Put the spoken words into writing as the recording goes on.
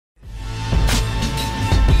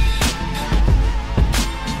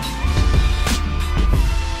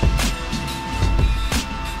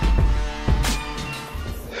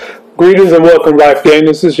Greetings and welcome, Life Gang.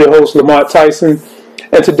 This is your host, Lamont Tyson.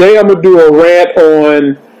 And today I'm going to do a rant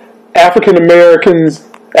on African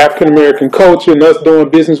American culture and us doing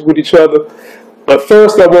business with each other. But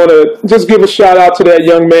first, I want to just give a shout out to that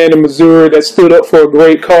young man in Missouri that stood up for a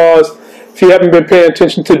great cause. If you haven't been paying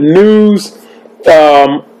attention to the news,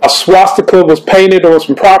 a swastika was painted on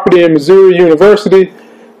some property in Missouri University,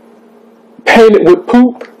 painted with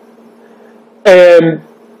poop. And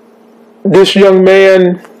this young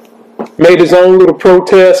man made his own little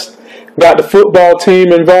protest, got the football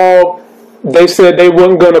team involved. They said they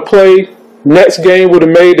weren't going to play. Next game would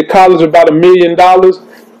have made the college about $1 million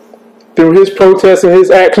through his protests and his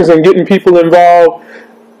actions and getting people involved.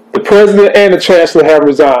 The president and the chancellor have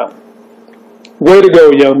resigned. Way to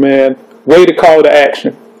go, young man. Way to call to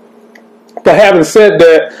action. But having said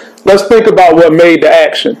that, let's think about what made the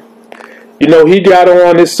action. You know, he got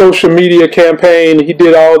on his social media campaign. He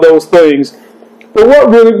did all those things. But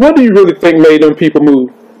what do you really think made them people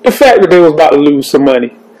move? The fact that they was about to lose some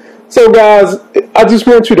money. So guys, I just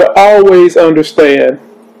want you to always understand,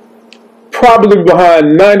 probably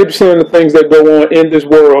behind 90% of the things that go on in this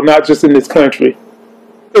world, not just in this country,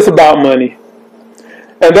 it's about money.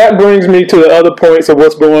 And that brings me to the other points of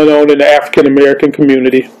what's going on in the African American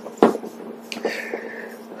community.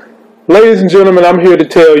 Ladies and gentlemen, I'm here to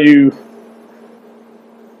tell you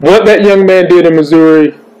what that young man did in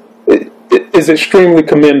Missouri is extremely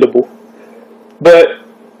commendable. But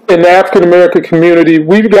in the African American community,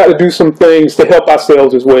 we've got to do some things to help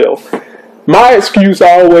ourselves as well. My excuse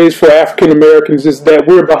always for African Americans is that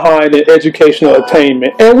we're behind in educational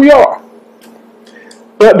attainment, and we are.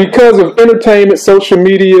 But because of entertainment, social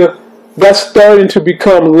media, that's starting to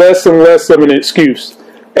become less and less of an excuse.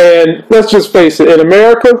 And let's just face it, in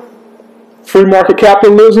America, free market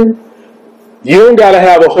capitalism, you don't got to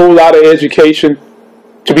have a whole lot of education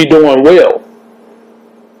to be doing well.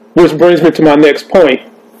 Which brings me to my next point.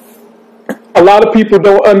 A lot of people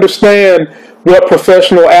don't understand what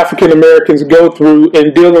professional African Americans go through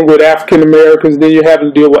in dealing with African Americans. Then you're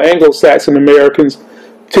having to deal with Anglo-Saxon Americans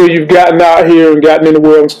till you've gotten out here and gotten in the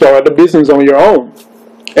world and started a business on your own.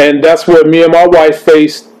 And that's what me and my wife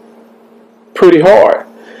faced pretty hard.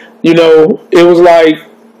 You know, it was like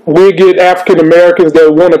we get African Americans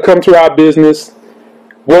that want to come to our business,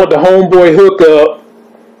 want the homeboy hookup,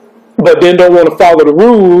 but then don't want to follow the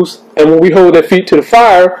rules. And when we hold their feet to the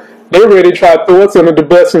fire, they're ready to try to throw us under the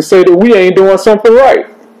bus and say that we ain't doing something right.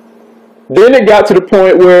 Then it got to the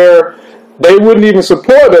point where they wouldn't even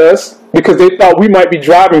support us because they thought we might be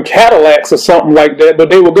driving Cadillacs or something like that, but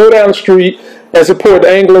they would go down the street and support the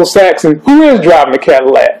Anglo-Saxon who is driving a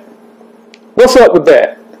Cadillac. What's up with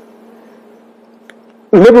that?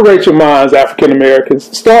 Liberate your minds, African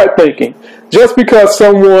Americans. Start thinking. Just because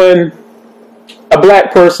someone, a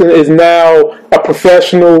black person, is now a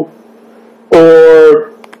professional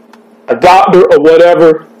or a doctor or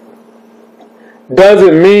whatever,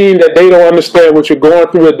 doesn't mean that they don't understand what you're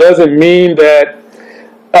going through. It doesn't mean that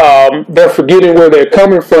they're forgetting where they're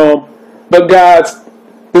coming from. But guys,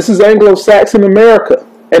 this is Anglo-Saxon America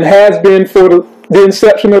and has been for the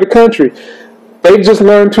inception of the country. They've just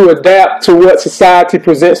learned to adapt to what society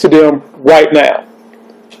presents to them right now.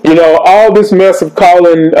 You know, all this mess of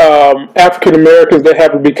calling African Americans that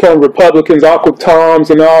have become Republicans, Uncle Toms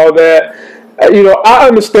and all that, you know, I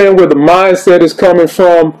understand where the mindset is coming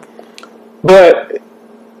from, but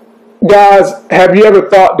guys, have you ever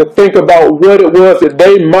thought to think about what it was that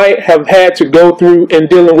they might have had to go through in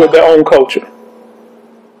dealing with their own culture?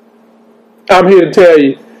 I'm here to tell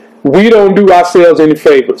you, we don't do ourselves any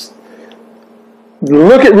favors.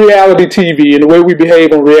 Look at reality TV and the way we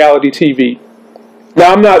behave on reality TV.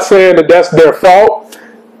 Now, I'm not saying that that's their fault,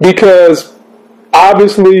 because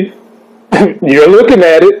obviously you're looking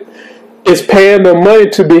at it, it's paying them money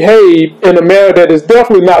to behave in a manner that is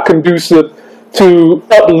definitely not conducive to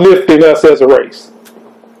uplifting us as a race.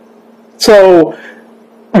 So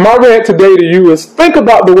my rant today to you is think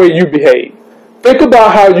about the way you behave. Think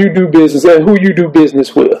about how you do business and who you do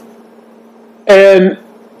business with. And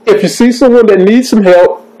if you see someone that needs some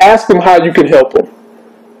help, ask them how you can help them.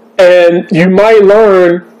 And you might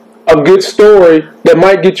learn a good story that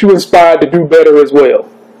might get you inspired to do better as well.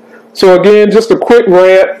 So again, just a quick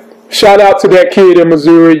rant. Shout out to that kid in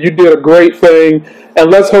Missouri. You did a great thing.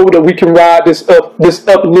 And let's hope that we can ride this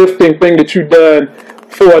uplifting thing that you've done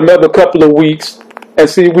for another couple of weeks and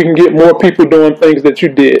see if we can get more people doing things that you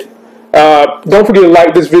did. Don't forget to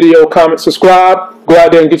like this video, comment, subscribe. Go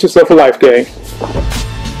out there and get yourself a life, gang.